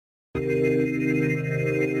You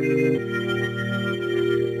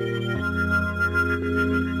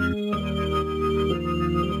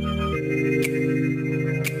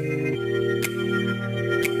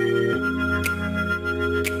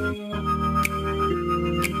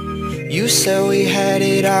said we had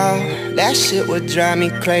it all, that shit would drive me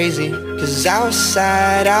crazy. Cause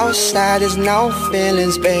outside there's no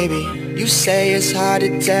feelings, baby. You say it's hard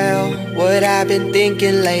to tell what I've been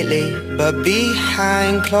thinking lately, but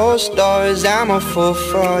behind closed doors I'm a fool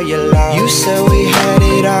for your love. You said we had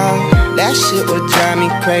it all, that shit would drive me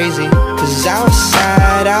crazy. Cause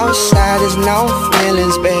outside there's no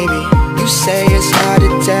feelings, baby. You say it's hard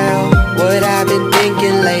to tell what I've been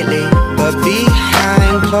thinking lately, but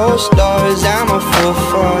behind closed doors I'm a fool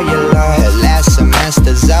for your love. Last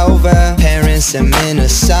semester's over, parents in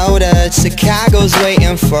Minnesota, Chicago's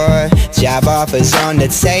waiting for job offers on the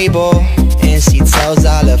table, and she tells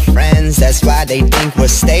all her friends that's why they think we're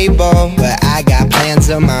stable. But I got plans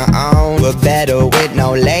of my own, we're better with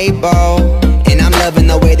no label. And I'm loving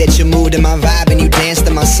the way that you move to my vibe and you dance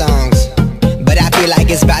to my songs. But I feel like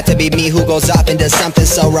it's about to be me who goes off and does something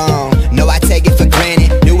so wrong. No, I take it for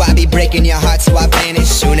granted, knew I'd be breaking your heart so I vanish.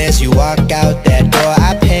 Soon as you walk out that door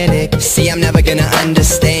I panic, see I'm never gonna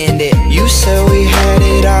understand it. You said we had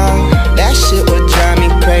it all, that shit would drive me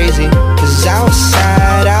crazy. Cause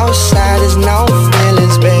outside there's no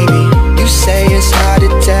feelings, baby. You say it's hard to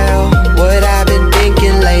tell what I've been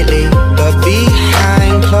thinking lately, but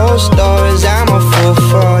behind closed doors I'm a fool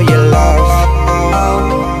for your love.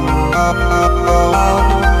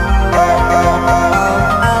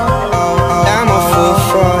 I'm a fool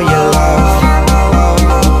for your love.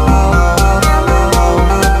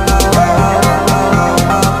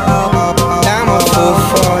 I'm a fool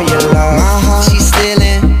for your love. My heart, she's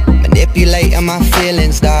stealing, manipulating my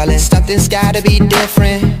feelings, darling. Something's gotta be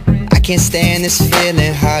different, I can't stand this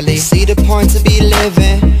feeling hardly. See the point to be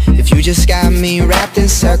living if you just got me wrapped in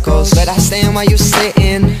circles. But I stand while you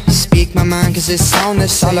sitting, speak my mind cause it's on,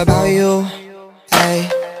 it's all about you. Hey,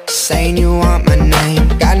 saying you want my name,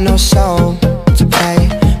 got no soul to play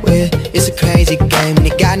with, it's a crazy game. And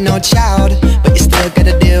you got no child, but you still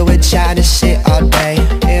gotta deal with childish shit all day.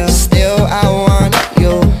 Yeah, still I want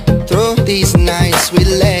you through these nights we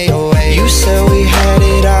lay away. You said we had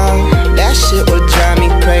it all, that shit would drive me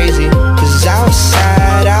crazy. Cause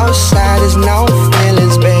outside there's no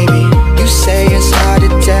feelings, baby. You say it's hard to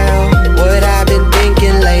tell what I've been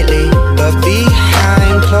thinking lately, but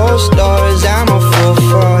behind closed doors I'm a fool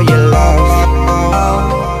for your love.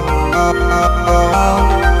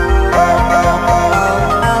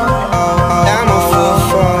 I'm a fool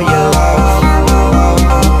for your love.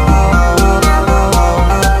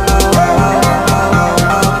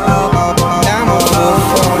 I'm a fool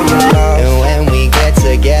for your love. And when we get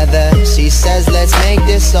together, she says let's make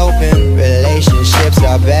this open. Relationships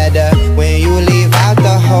are better when you leave out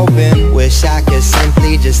the hoping. Wish I could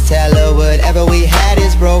simply just tell her whatever we had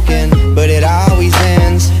is broken, but it always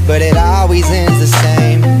ends the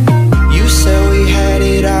same. You said we had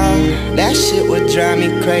it all, that shit would drive me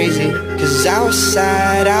crazy. Cause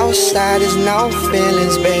outside there's no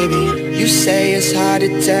feelings, baby. You say it's hard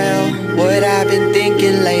to tell what I've been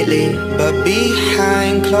thinking lately, but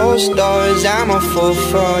behind closed doors I'm a fool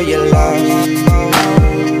for your love.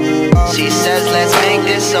 She says let's make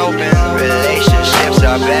this open.